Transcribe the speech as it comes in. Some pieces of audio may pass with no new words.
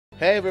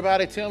Hey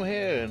everybody, Tim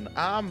here, and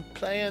I'm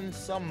playing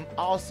some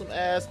awesome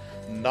ass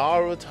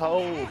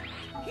Naruto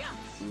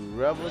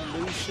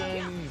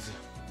Revolutions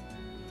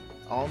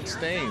on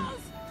Steam.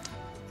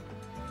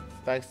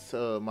 Thanks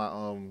to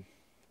my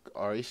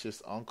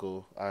Arisha's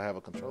uncle, I have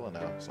a controller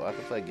now, so I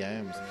can play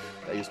games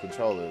that use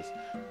controllers.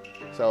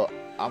 So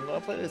I'm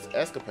gonna play this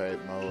escapade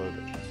mode,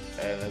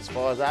 and as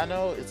far as I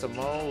know, it's a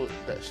mode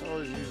that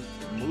shows you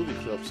movie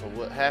clips of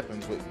what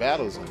happens with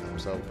battles in them.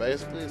 So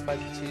basically, it's like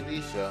a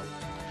TV show.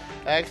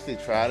 I actually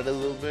tried it a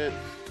little bit,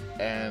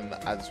 and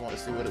I just want to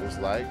see what it was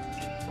like.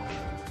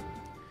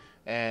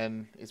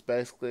 And it's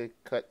basically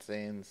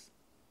cutscenes,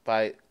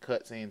 fight,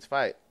 cutscenes,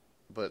 fight.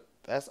 But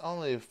that's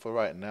only for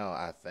right now,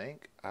 I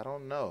think. I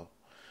don't know.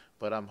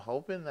 But I'm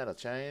hoping that'll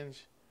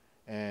change.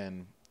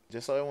 And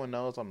just so everyone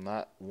knows, I'm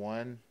not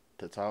one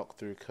to talk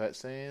through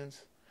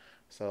cutscenes.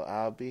 So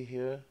I'll be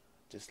here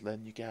just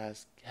letting you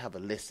guys have a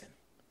listen.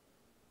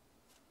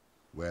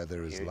 Where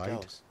there is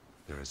light,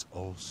 there is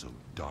also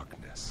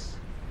darkness.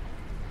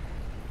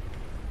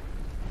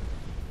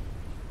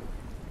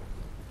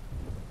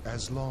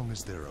 As long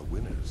as there are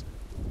winners,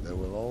 there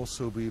will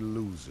also be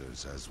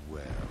losers as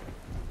well.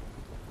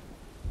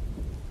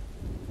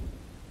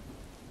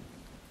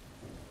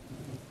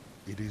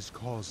 It is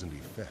cause and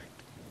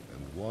effect,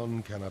 and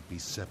one cannot be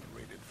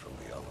separated from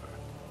the other.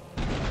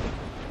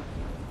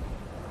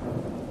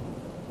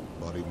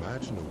 But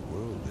imagine a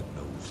world that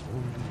knows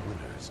only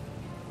winners,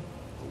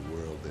 a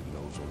world that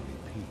knows only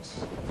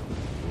peace,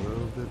 a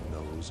world that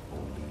knows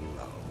only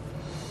love.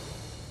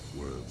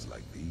 Worlds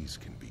like these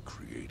can be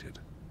created.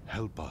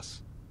 Help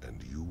us,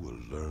 and you will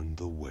learn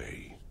the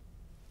way.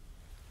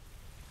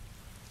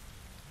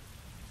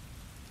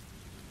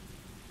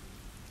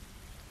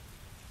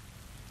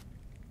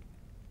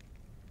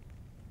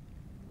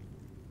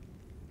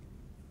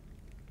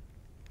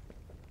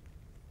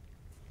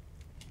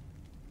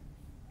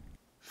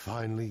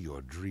 Finally,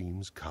 your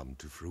dreams come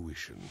to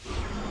fruition.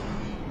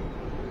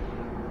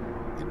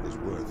 It was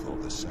worth all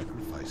the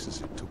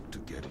sacrifices it took to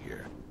get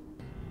here.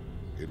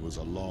 It was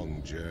a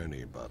long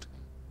journey, but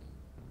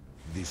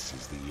this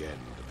is the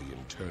end of the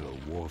internal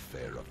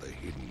warfare of the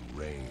Hidden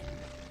Reign.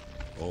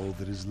 All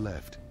that is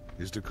left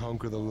is to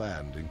conquer the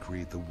land and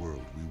create the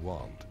world we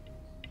want.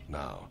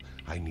 Now,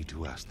 I need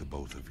to ask the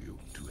both of you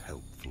to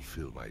help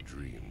fulfill my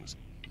dreams.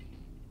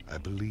 I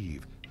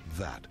believe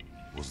that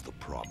was the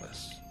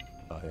promise.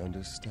 I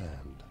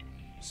understand.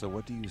 So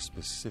what do you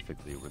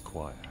specifically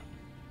require?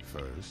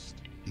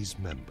 First is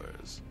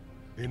members.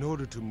 In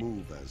order to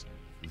move as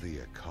the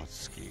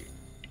Akatsuki,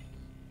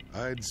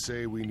 I'd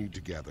say we need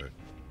to gather,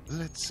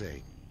 let's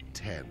say,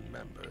 10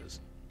 members,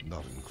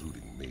 not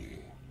including me.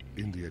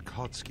 In the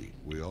Akatsuki,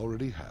 we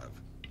already have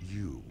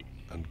you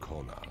and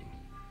Conan.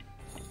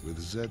 With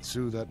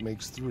Zetsu, that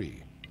makes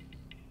 3.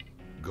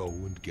 Go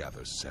and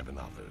gather 7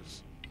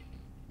 others.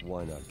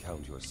 Why not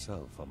count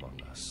yourself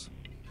among us?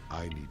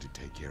 I need to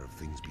take care of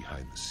things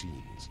behind the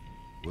scenes.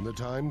 When the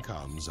time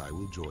comes, I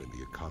will join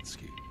the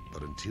Akatsuki.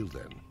 But until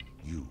then,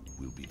 you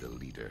will be the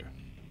leader.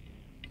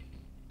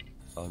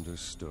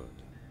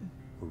 Understood.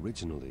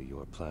 Originally,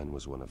 your plan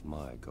was one of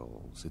my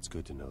goals. It's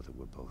good to know that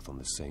we're both on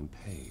the same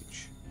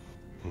page.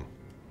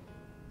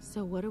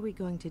 So what are we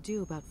going to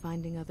do about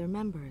finding other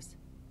members?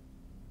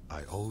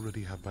 I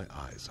already have my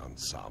eyes on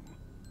some.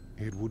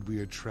 It would be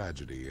a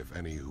tragedy if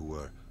any who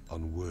were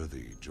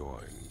unworthy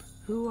joined.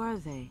 Who are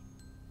they?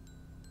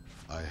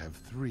 I have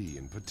 3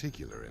 in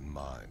particular in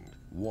mind.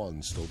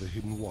 One stole the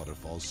Hidden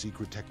Waterfall's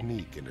secret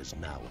technique and is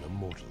now an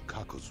immortal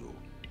Kakuzu.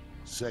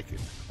 Second,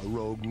 a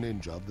rogue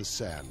ninja of the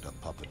sand, a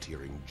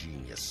puppeteering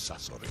genius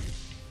Sasori.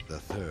 The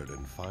third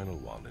and final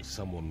one is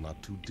someone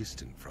not too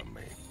distant from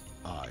me.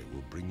 I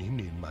will bring him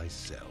in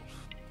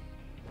myself.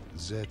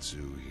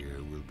 Zetsu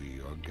here will be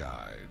your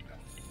guide.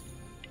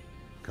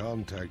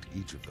 Contact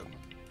each of them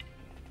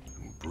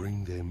and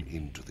bring them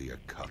into the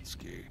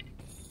Akatsuki.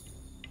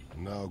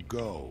 Now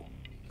go.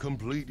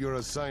 Complete your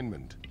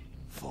assignment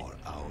for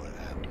our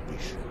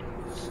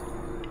ambitions.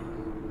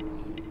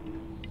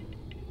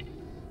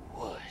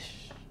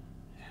 Whoosh.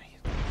 There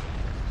he's going.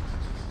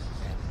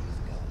 There he's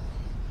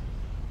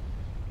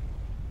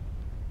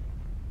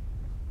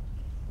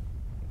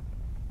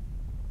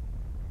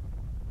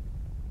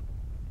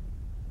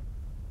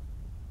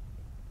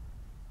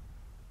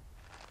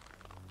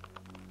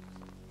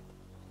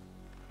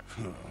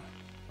going.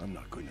 I'm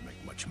not going to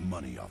make much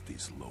money off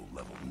these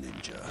low-level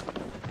ninja.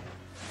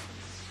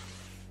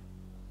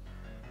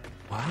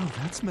 Wow,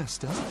 that's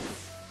messed up.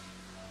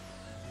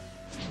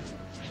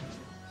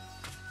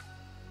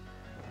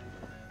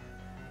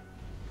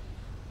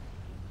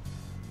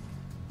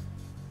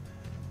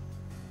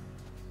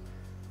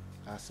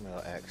 I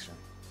smell action.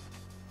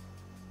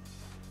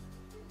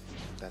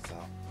 That's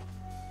all.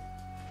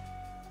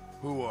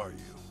 Who are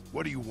you?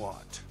 What do you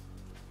want?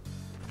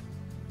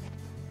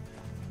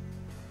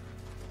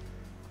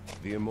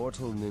 The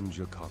immortal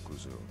ninja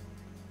Kakuzu.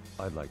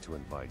 I'd like to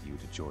invite you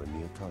to join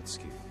the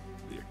Akatsuki.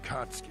 The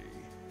Akatsuki?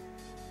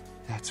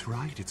 That's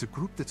right. It's a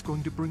group that's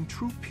going to bring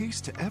true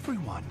peace to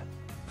everyone.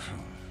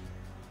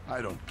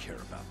 I don't care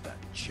about that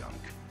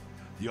junk.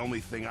 The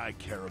only thing I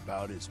care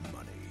about is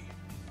money.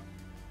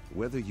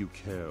 Whether you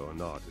care or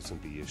not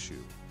isn't the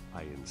issue.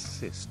 I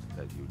insist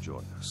that you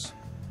join us.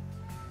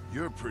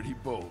 You're pretty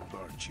bold,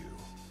 aren't you?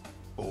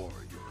 Or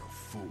you're a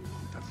fool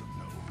who doesn't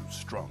know who's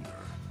stronger.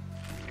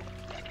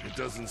 It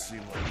doesn't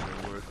seem like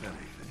you're worth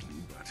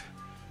anything, but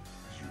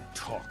you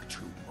talk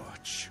too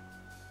much.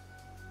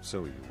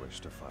 So you wish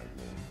to fight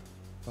me?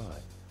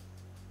 Fine.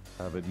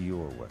 Have it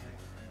your way.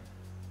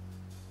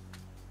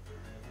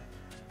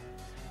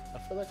 I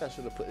feel like I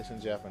should have put this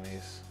in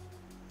Japanese.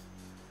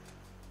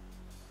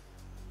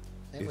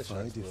 English If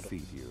I hurts a little.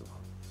 defeat you,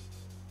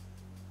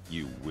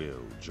 you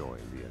will join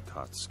the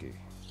Akatsuki.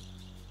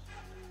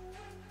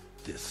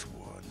 This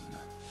one.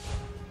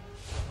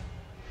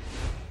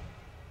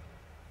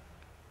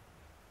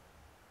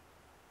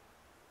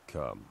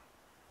 Come.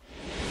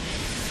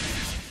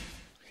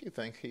 He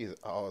thinks he's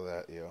all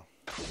that, yo.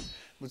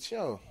 But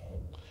yo,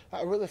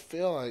 I really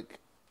feel like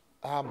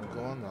I'm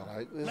going to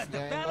like this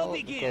game though,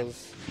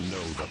 because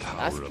Know the I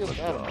power of skipped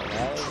a out on a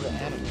god. lot of the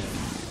anime.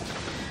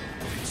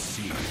 It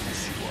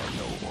seems you are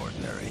no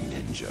ordinary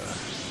ninja.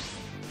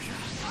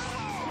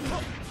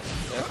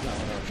 That's not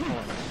what I was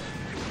going.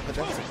 But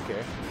that's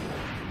okay.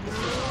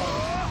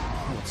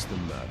 What's the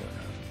matter?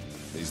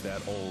 Is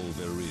that all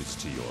there is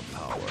to your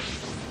power?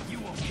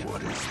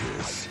 What is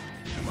this?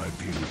 Am I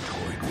being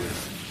toyed with?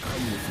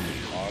 Come with me.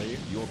 Are you?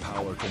 Your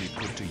power can be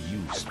put to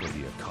use for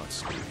the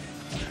Akatsuki.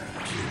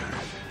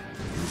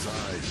 His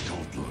eyes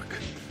don't look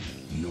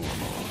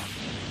normal.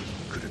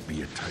 Could it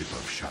be a type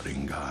of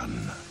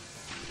Sharingan?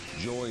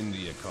 Join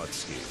the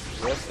Akatsuki.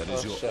 Yes, That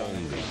is your Sharingan.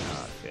 only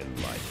path in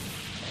life.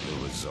 The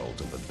result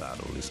of the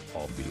battle is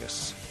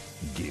obvious.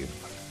 Give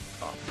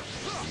up.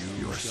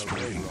 Your shall be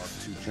strength. brought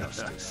to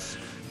justice.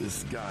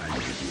 This guy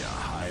could be a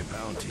high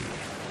bounty.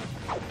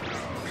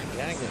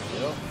 Dang it,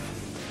 yo.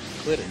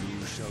 Quit it.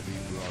 You shall be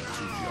brought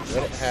to justice.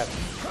 Let it happen.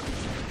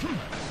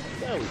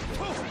 There we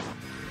go.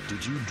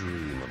 Did you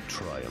dream of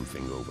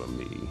triumphing over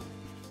me?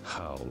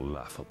 How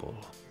laughable.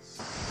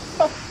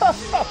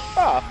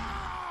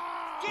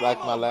 Like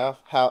my laugh?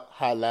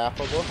 How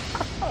laughable?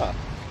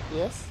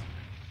 Yes.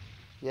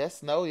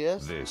 Yes, no,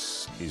 yes.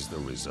 This is the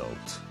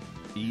result.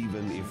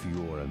 Even if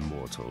you're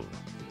immortal,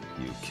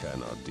 you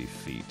cannot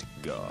defeat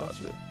God.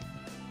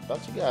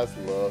 Don't you guys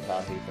love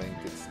how he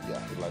thinks it's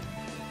God? Like,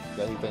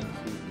 that he thinks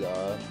he's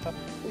God?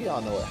 We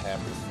all know what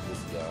happens to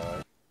this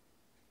God.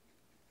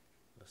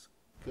 Let's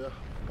go.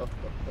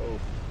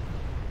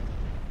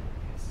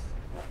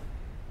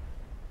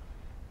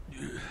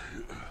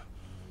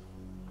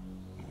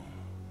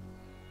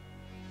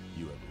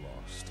 You have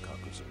lost,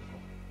 Kakuzu.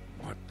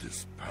 What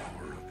this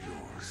power of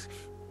yours?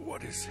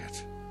 What is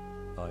it?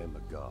 I am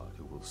a god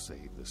who will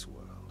save this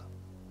world.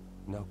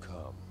 Now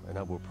come, and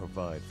I will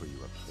provide for you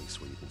a place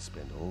where you can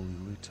spend all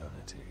your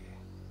eternity.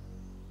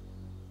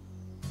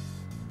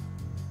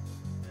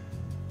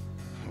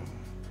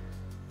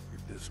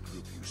 If this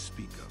group you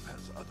speak of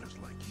has others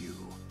like you,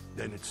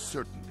 then it's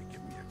certain to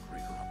give me a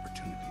greater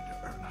opportunity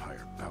to earn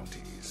higher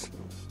bounties.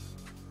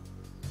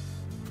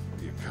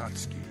 The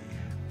Akatsuki.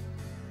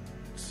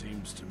 It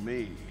seems to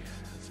me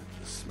as if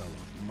the smell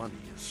of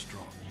money is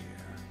strong here.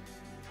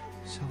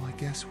 So I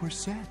guess we're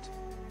set.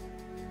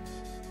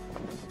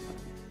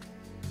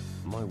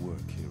 My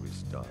work here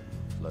is done.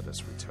 Let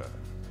us return.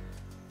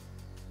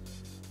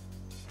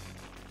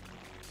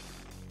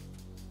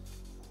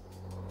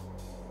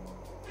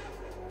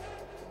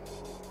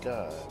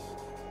 God.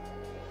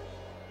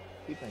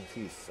 He thinks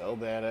he's so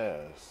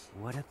badass.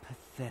 What a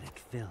pathetic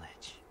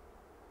village.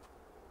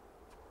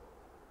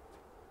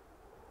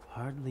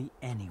 Hardly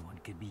anyone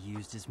could be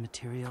used as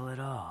material at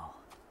all.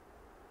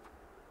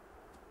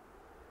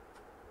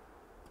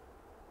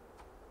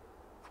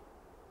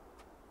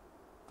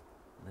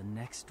 The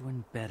next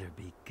one better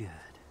be good.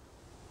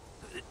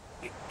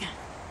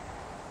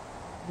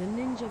 The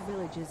ninja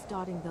villages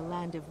dotting the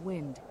Land of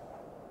Wind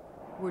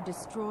were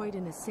destroyed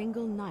in a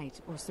single night,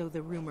 or so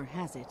the rumor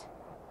has it.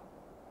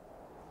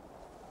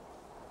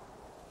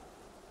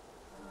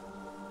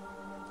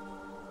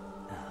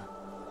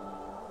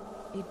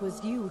 It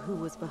was you who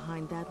was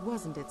behind that,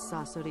 wasn't it,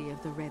 Sasori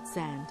of the Red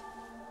Sand?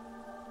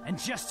 And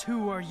just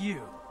who are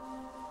you?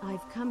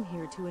 I've come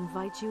here to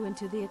invite you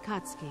into the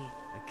Akatsuki.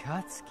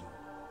 Akatsuki?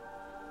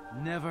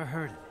 Never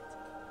heard of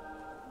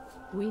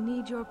it. We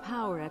need your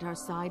power at our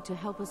side to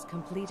help us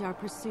complete our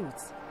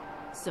pursuits.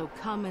 So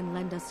come and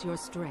lend us your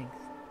strength.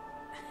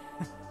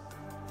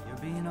 You're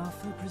being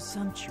awfully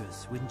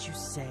presumptuous, wouldn't you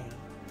say?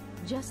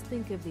 Just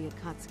think of the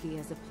Akatsuki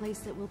as a place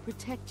that will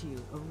protect you,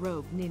 a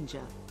rogue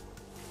ninja.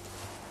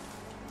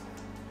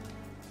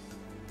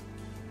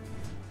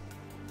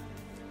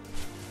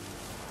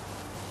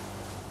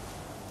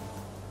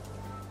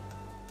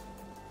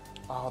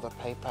 Oh, the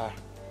paper.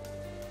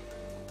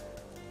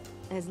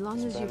 As long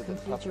It's as you better than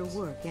complete your puppets.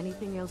 work,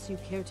 anything else you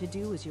care to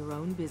do is your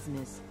own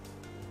business.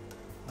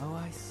 Oh,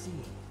 I see.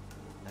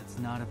 That's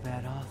not a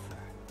bad offer.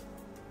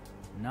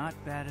 Not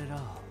bad at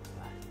all,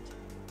 but...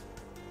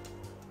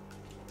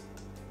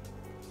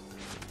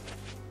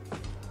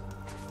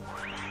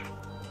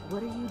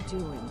 What are you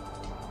doing?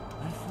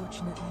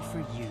 Unfortunately for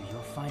you,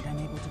 you'll find I'm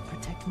able to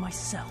protect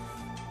myself.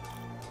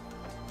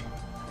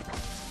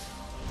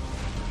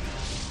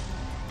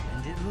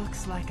 And it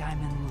looks like I'm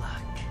in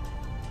luck.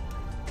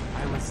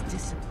 I was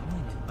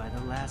disappointed by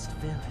the last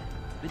villain,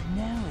 but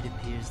now it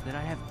appears that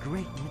I have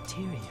great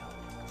material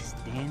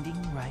standing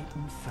right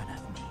in front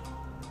of me.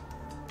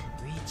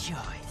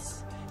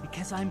 Rejoice,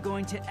 because I'm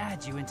going to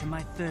add you into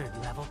my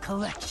 3rd level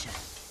collection.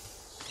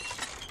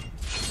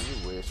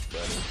 You wish,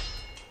 buddy.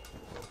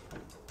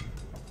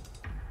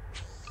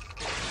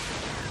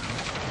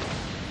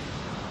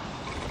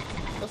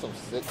 There's some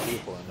sick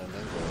people in the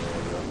ninja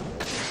area.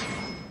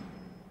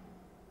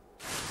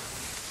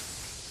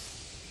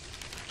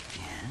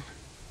 Yeah?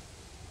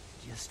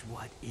 Just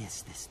what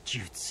is this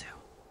jutsu?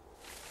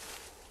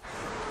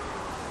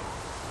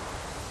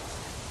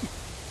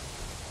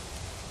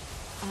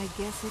 I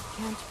guess it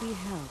can't be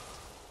helped.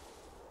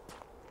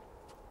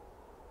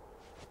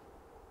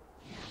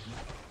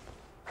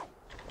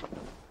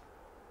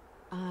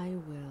 I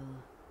will.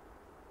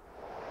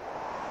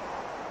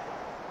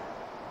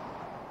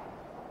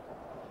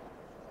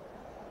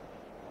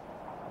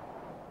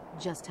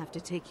 Just have to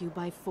take you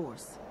by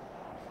force.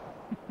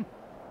 You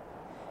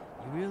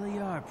really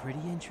are pretty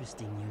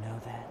interesting, you know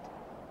that?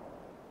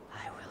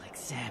 I will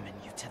examine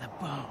you to the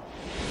bone.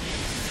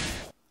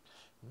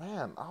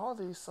 Man, all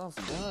these sons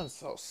of guns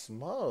so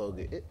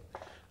smug.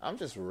 I'm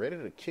just ready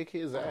to kick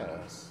his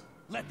ass.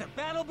 Let the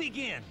battle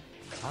begin!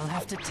 I'll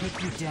have to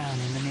take you down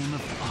in the name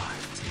of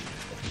art.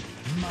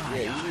 My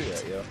Yeah, art. you do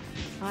that, yo.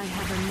 I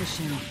have a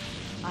mission.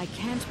 I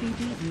can't be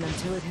beaten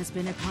until it has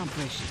been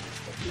accomplished.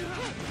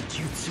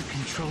 Jutsu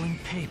controlling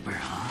paper,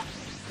 huh?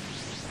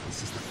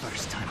 This is the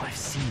first time I've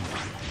seen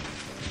one.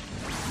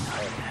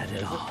 Not bad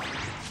at all.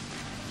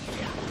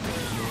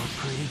 You're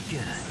pretty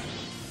good.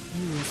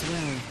 You as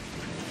well.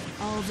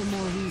 All the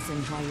more reason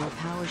why your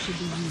power should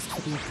be used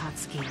for the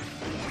Akatsuki.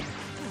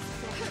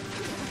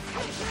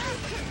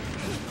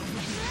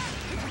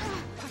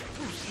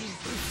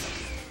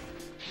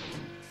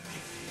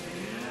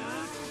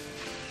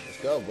 Let's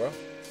go, bro.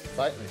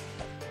 Fight me.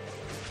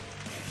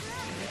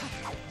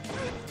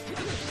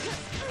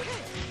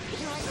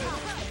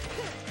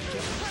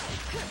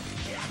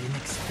 I didn't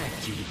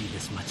expect you to be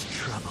this much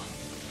trouble.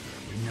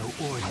 You're no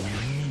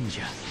ordinary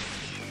ninja.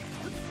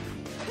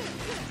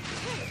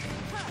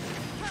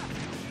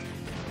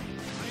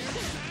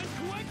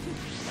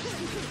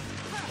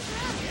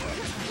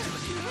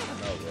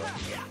 No, bro.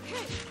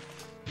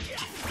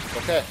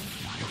 Okay.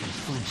 Not even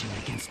flinching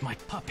against my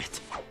puppet.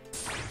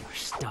 You're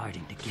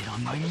starting to get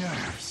on my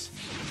nerves.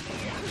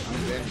 You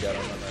then got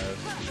on my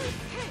nerves.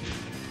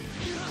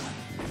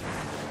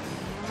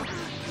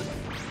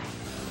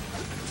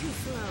 Too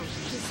slow.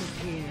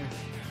 Disappear.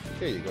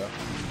 Here you go.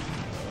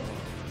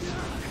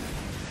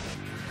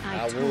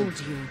 I told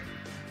you.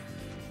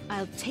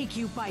 I'll take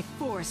you by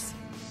force.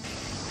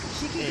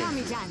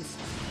 Shikigami dance.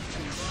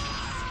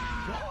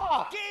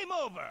 Game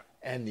over!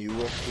 And you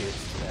were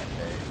pissed that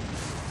day.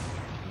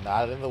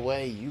 Not in the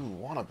way you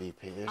want to be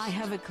pissed. I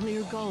have a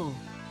clear goal.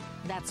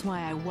 That's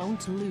why I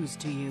won't lose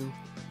to you.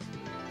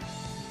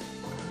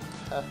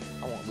 I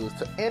won't lose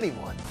to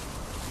anyone.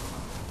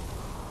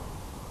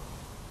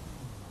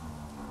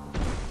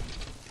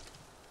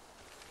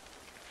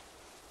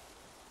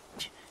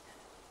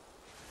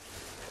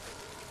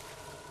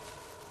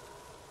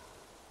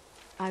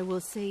 I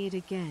will say it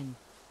again.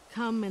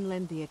 Come and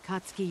lend the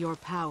Akatsuki your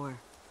power.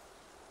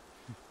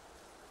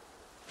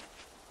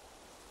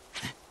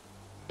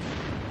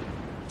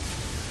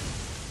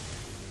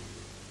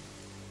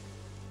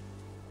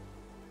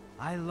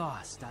 I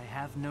lost. I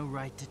have no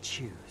right to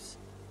choose.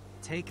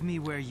 Take me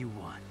where you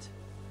want.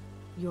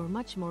 You're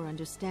much more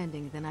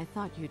understanding than I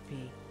thought you'd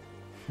be.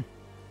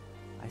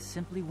 I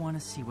simply want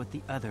to see what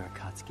the other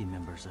Akatsuki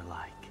members are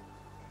like.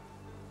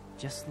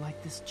 Just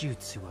like this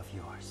jutsu of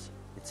yours,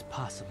 it's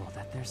possible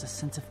that there's a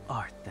sense of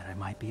art that I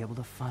might be able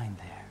to find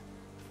there.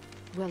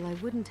 Well, I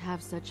wouldn't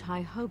have such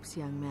high hopes,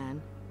 young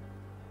man.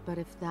 But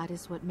if that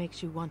is what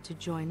makes you want to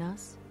join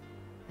us,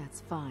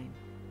 that's fine.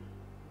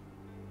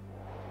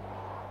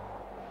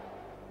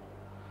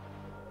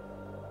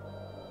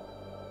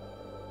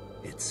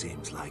 It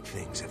seems like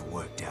things have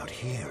worked out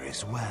here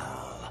as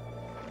well.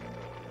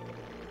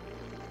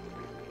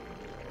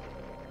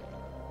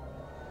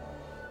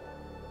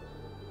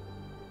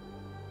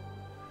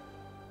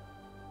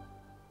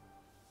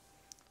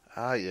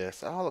 Ah,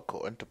 yes, all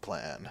according to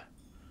plan.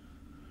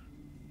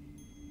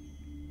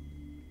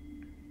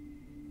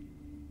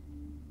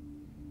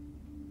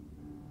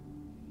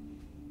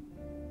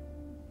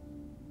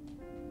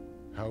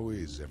 How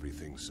is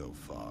everything so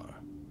far?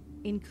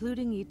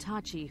 Including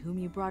Itachi, whom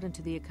you brought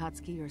into the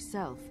Akatsuki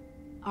yourself.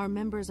 Our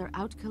members are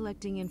out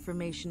collecting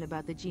information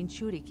about the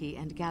Jinchuriki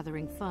and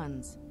gathering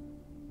funds.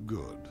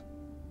 Good.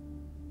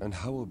 And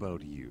how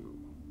about you?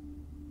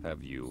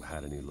 Have you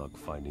had any luck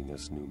finding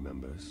us new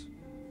members?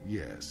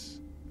 Yes.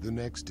 The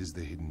next is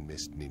the Hidden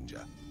Mist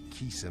Ninja,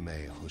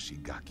 Kisame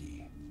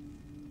Hoshigaki.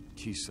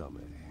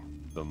 Kisame,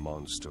 the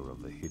monster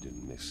of the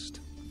Hidden Mist.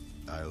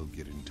 I'll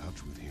get in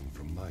touch with him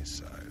from my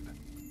side.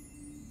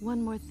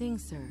 One more thing,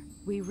 sir.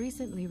 We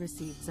recently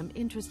received some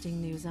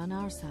interesting news on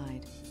our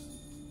side.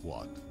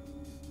 What?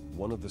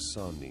 One of the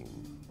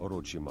Sanin,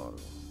 Orochimaru,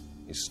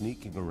 is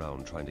sneaking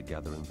around trying to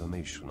gather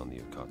information on the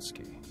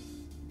Akatsuki.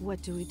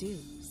 What do we do?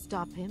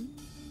 Stop him?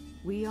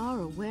 We are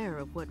aware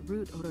of what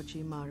route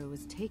Orochimaru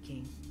is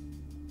taking.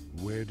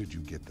 Where did you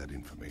get that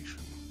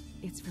information?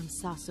 It's from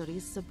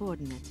Sasori's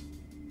subordinate.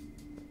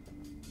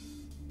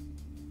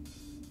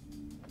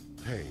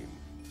 Pain,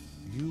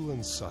 you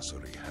and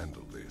Sasori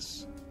handle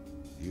this.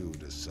 You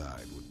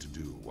decide what to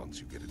do once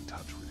you get in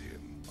touch with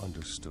him.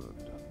 Understood.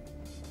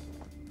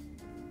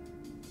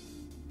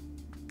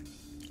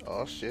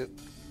 Oh shit.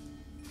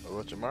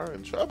 Orochimaru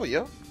in trouble,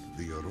 yo.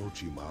 The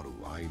Orochimaru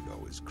I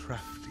know is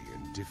crafty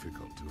and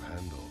difficult to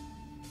handle.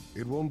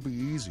 It won't be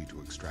easy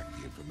to extract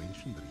the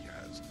information that he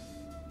has.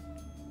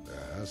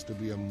 There has to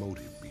be a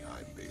motive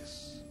behind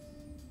this.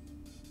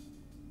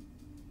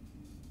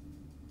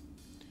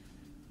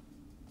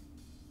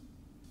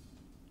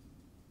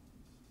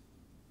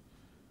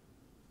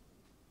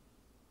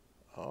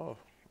 Oh,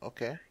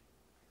 okay.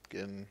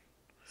 Getting,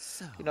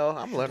 so, you know,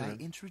 I'm learning.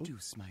 I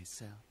introduce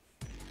myself.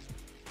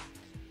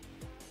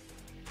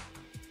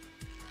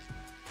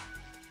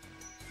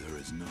 There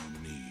is no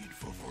need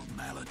for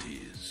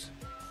formalities.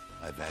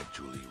 I've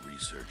actually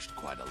researched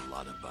quite a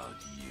lot about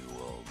you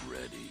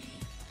already.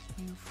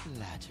 You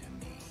flatter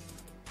me.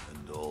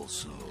 And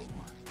also,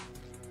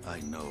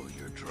 I know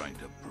you're trying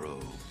to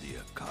probe the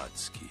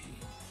Akatsuki.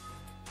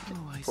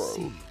 Oh, I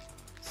see.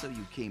 So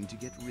you came to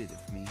get rid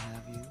of me,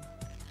 have you?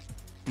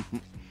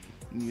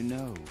 You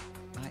know,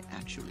 I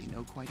actually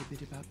know quite a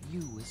bit about you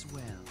as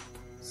well.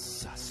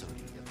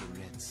 Sasori of the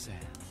Red Sand.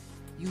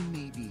 You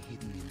may be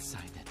hidden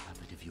inside that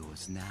puppet of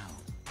yours now.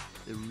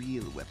 The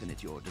real weapon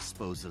at your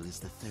disposal is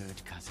the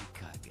third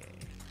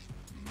Kazekage.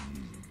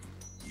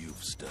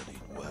 You've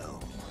studied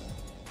well.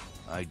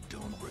 I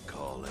don't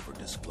recall ever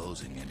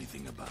disclosing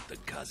anything about the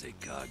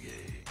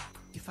Kazekage.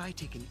 If I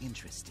take an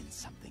interest in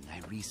something,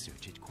 I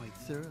research it quite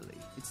thoroughly.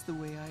 It's the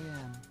way I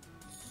am.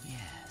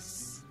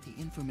 Yes, the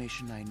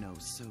information I know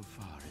so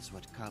far is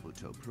what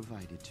Kabuto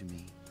provided to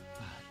me.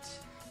 But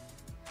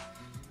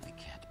I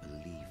can't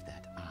believe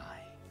that I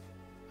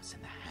was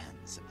in the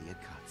hands of the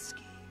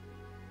Akatsuki.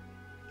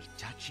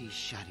 Itachi's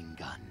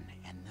Sharingan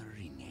and the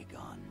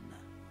Rinnegan.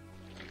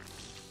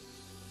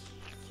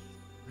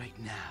 Right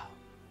now,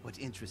 what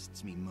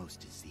interests me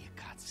most is the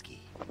Akatsuki.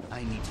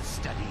 I need to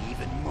study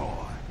even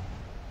more.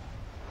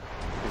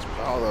 His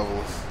power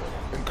levels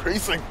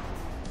increasing.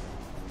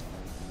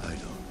 I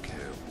don't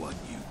care what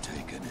you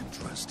take an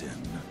interest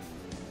in.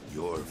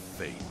 Your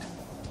fate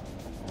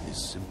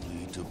is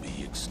simply to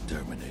be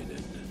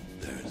exterminated.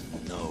 There's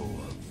no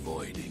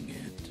avoiding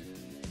it.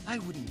 I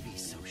wouldn't be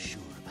so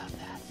sure about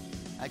that.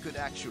 I could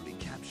actually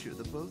capture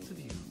the both of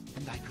you,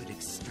 and I could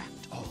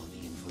extract all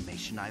the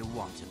information I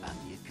want about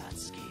the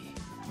Akatsuki.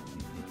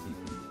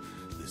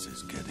 This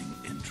is getting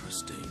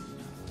interesting.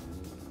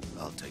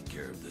 I'll take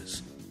care of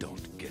this.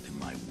 Don't get in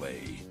my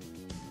way.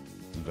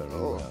 Very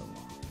well.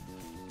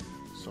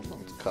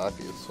 Someone's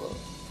cocky as fuck.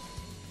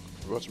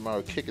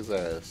 Orochimaru kick his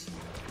ass.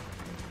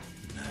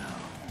 Now,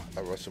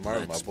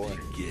 Orochimaru, my boy.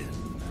 Begin.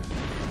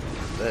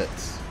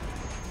 Let's.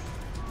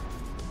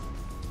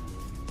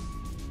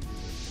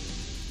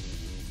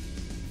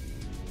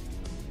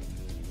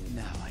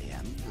 Now I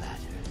am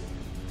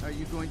flattered. Are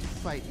you going to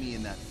fight me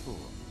in that form?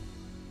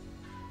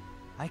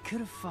 I could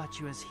have fought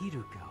you as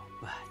Hiruko,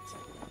 but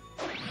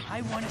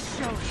I want to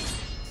show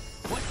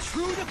you what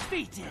true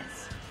defeat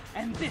is.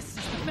 And this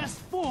is the best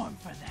form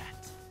for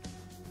that.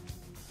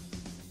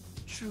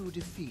 True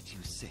defeat,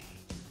 you say?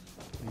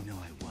 You know,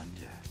 I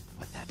wonder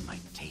what that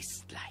might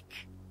taste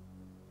like.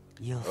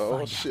 You'll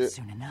find out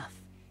soon enough,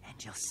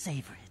 and you'll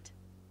savor it.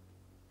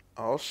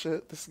 Oh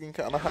shit, this is getting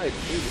kind of hype.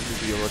 Please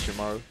let me be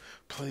Orochimaru.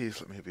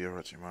 Please let me be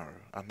Orochimaru.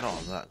 I know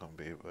I'm not gonna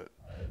be, but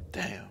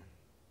damn.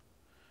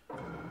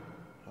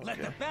 Okay.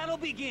 Let the battle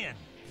begin!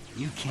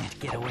 You can't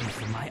get away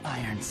from my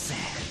iron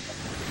sand.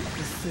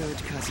 The third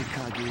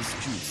Kazekage's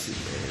jutsu,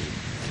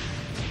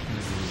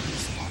 I've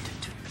always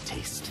wanted to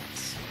taste it.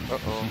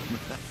 Uh-oh.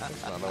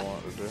 That's not what I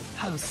wanted to do.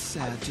 How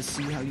sad to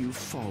see how you've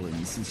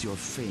fallen since your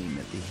fame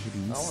at the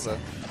hidden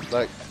sand.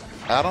 Like,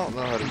 I don't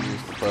know how to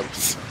use the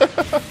puppets.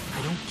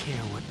 I don't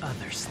care what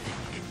others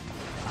think.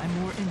 I'm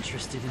more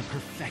interested in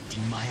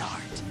perfecting my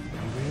art.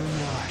 You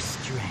really are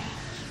strange.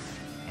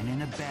 And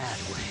in a bad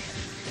way.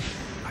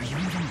 Are you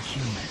even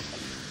human?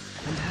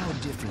 And how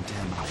different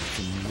am I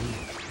from you,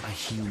 a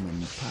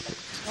human puppet?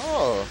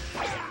 Oh.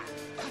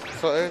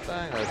 So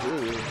everything I do.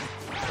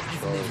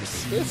 I've never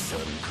seen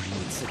someone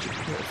create such a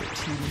perfect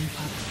human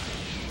puppet.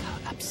 How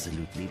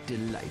absolutely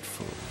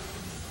delightful.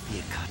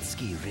 The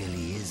Akatsuki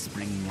really is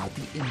bringing out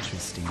the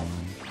interesting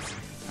ones.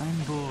 I'm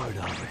bored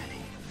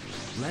already.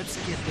 Let's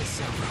get this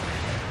over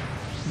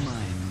with.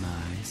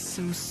 My,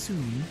 so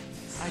soon?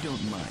 I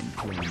don't mind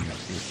playing a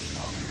bit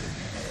longer.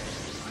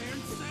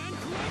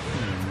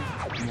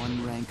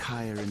 One rank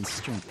higher in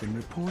strength than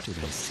reported,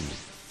 I see.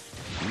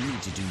 You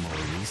need to do more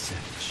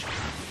research.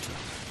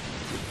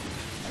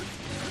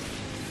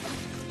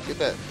 Get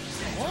that.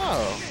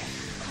 Wow.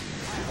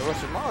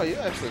 Orochimaru,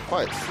 you're actually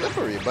quite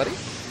slippery, buddy.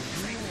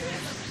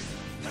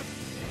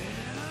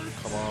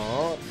 Come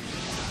on.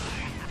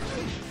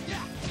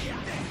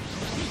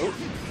 Ooh.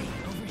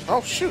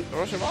 Oh shoot,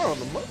 Orochimaru on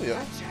the move, yo.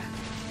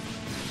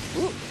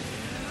 Ooh.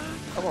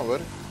 Come on,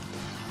 buddy.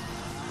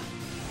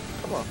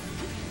 Come on.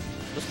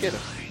 Let's get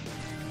him.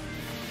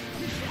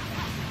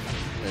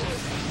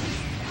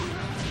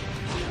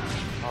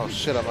 Oh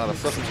shit, I'm out of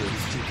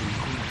substitutes.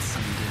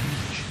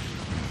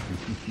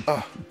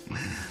 Oh.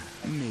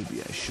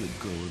 Maybe I should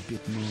go a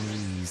bit more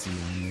easy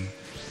on you.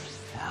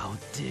 How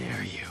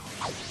dare you?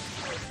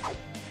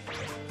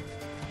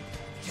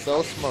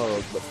 So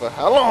smug, but for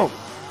how long?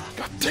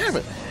 God damn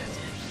it!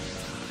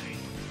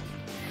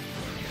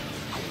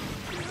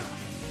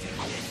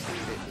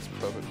 This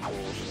puppet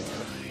bullshit.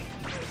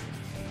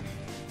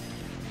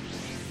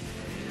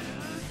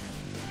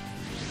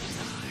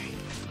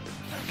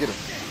 Get him.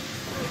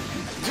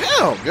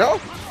 Damn, yo!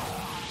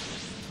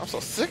 I'm so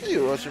sick of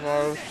you,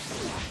 Orochimaru.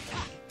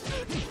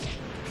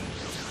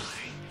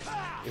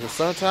 Because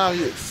sometimes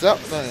you accept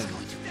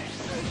things.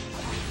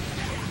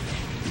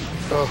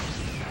 Ugh.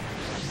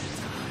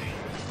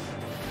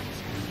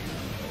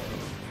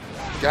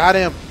 Got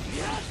him.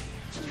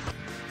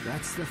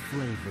 That's the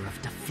flavor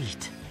of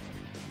defeat.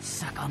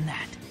 Suck on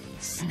that,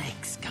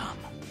 snake scum.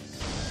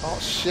 Oh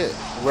shit.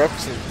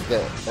 References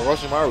that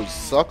Orochimaru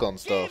suck on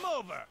stuff.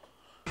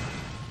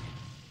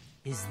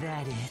 Is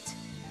that it?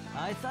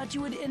 I thought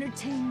you would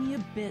entertain me a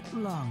bit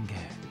longer.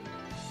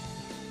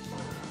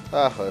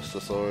 Ah, hush,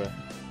 Sasori.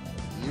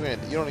 You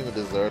don't even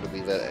deserve to be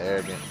that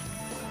arrogant.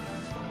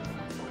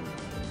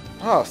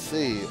 Oh,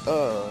 see,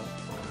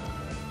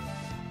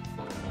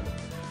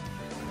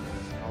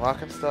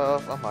 unlocking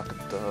stuff, unlocking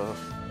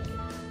stuff.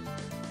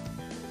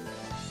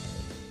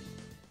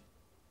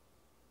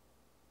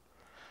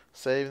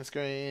 Saving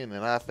screen,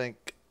 and I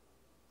think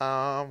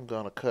I'm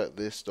gonna cut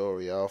this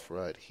story off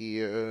right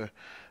here.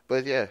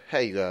 But yeah,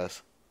 hey you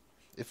guys,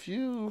 if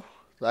you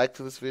liked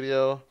this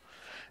video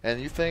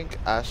and you think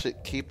I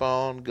should keep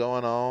on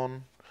going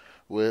on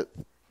with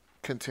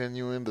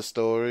continuing the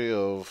story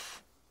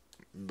of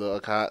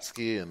the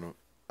Akatsuki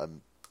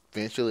and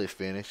eventually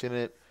finishing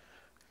it,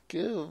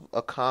 give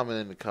a comment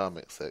in the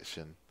comment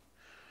section.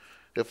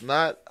 If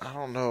not, I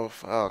don't know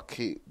if I'll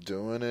keep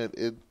doing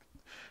it.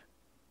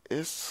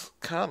 It's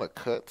kind of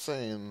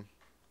cutscene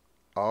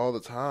all the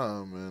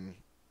time, and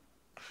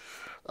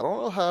I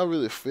don't know how I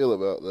really feel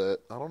about that.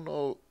 I don't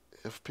know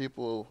if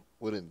people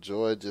would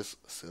enjoy just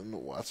sitting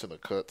watching a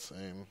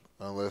cutscene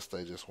unless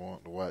they just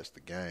want to watch the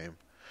game.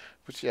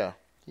 But yeah,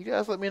 you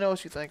guys let me know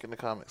what you think in the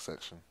comment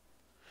section.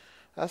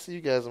 I'll see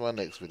you guys in my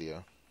next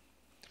video.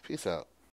 Peace out.